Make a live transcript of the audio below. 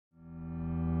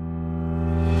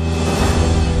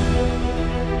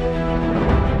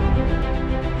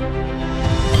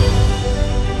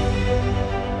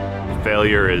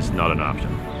failure is not an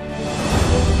option.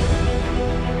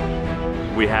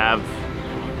 We have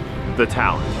the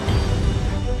talent.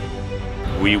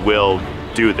 We will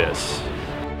do this.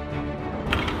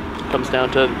 Comes down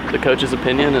to the coach's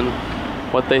opinion and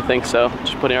what they think, so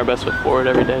just putting our best foot forward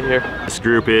every day here. This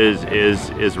group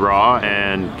is raw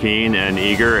and keen and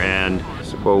eager, and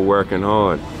it's about working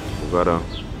hard. We've got to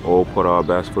all put our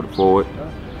best foot forward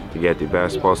to get the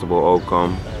best possible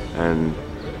outcome and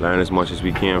learn as much as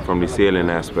we can from the sailing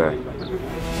aspect.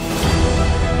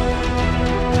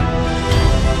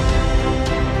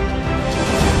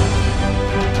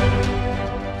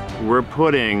 We're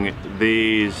putting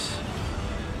these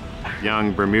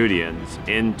young Bermudians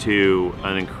into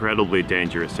an incredibly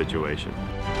dangerous situation.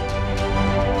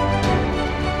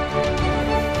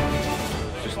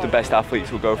 Just the best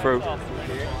athletes will go through.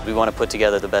 We want to put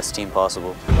together the best team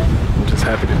possible. I'm just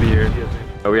happy to be here.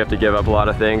 We have to give up a lot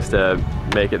of things to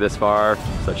make it this far,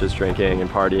 such as drinking and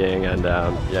partying, and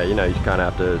yeah, you know, you kind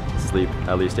of have to sleep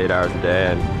at least 8 hours a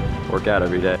day and work out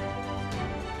every day.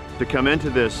 To come into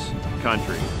this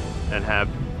country and have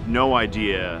no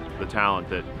idea the talent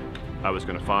that I was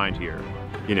going to find here.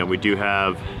 You know, we do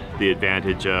have the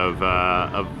advantage of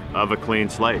a clean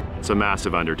slate. It's a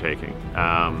massive undertaking,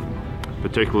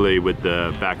 particularly with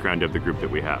the background of the group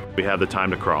that we have. We have the time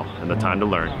to crawl and the time to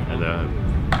learn,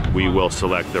 and we will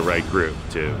select the right group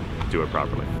to do it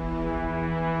properly.